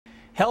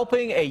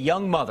helping a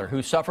young mother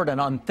who suffered an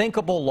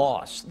unthinkable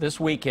loss. This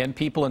weekend,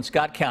 people in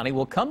Scott County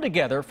will come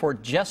together for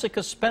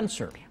Jessica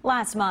Spencer.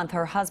 Last month,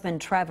 her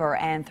husband Trevor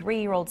and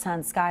 3-year-old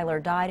son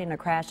Skylar died in a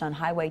crash on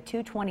Highway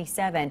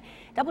 227.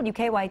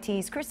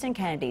 WKYT's Kristen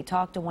Kennedy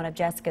talked to one of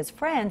Jessica's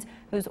friends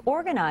who's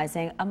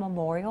organizing a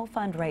memorial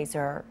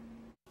fundraiser.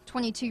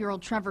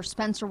 22-year-old Trevor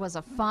Spencer was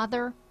a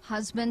father,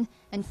 husband,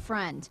 and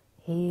friend.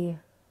 He,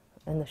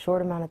 in the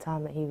short amount of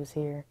time that he was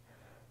here,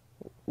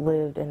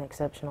 lived an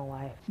exceptional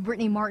life.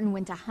 Brittany Martin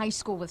went to high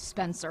school with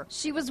Spencer.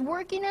 She was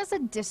working as a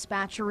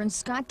dispatcher in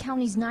Scott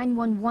County's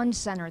 911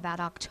 center that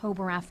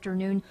October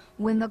afternoon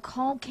when the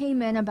call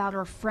came in about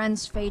her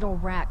friend's fatal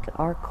wreck.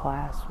 Our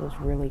class was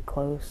really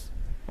close,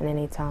 and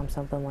anytime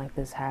something like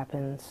this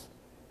happens,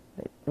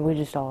 we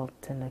just all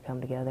tend to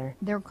come together.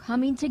 They're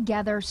coming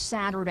together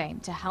Saturday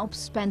to help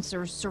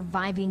Spencer's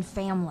surviving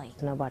family.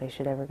 Nobody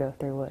should ever go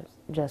through what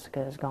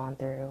Jessica has gone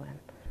through, and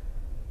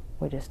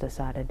we just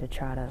decided to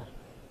try to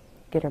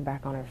get her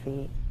back on her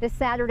feet. This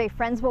Saturday,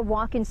 friends will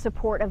walk in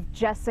support of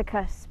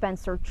Jessica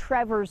Spencer,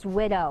 Trevor's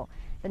widow.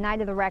 The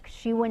night of the wreck,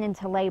 she went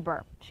into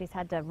labor. She's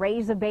had to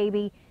raise a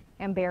baby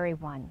and bury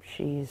one.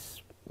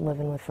 She's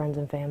living with friends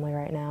and family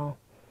right now.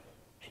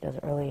 She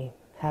doesn't really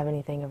have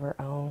anything of her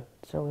own,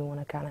 so we want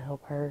to kind of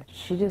help her.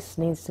 She just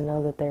needs to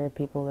know that there are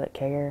people that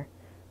care.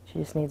 She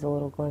just needs a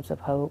little glimpse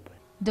of hope.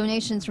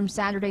 Donations from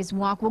Saturday's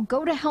walk will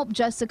go to help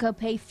Jessica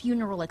pay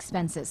funeral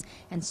expenses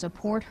and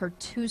support her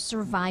 2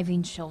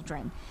 surviving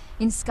children.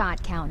 In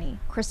Scott County,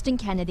 Kristen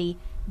Kennedy,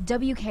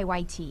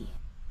 WKYT.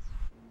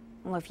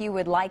 Well, if you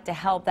would like to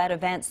help, that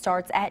event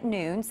starts at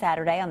noon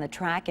Saturday on the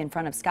track in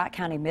front of Scott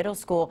County Middle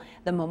School.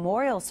 The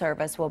memorial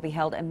service will be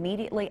held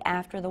immediately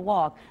after the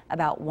walk,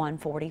 about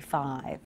 1:45.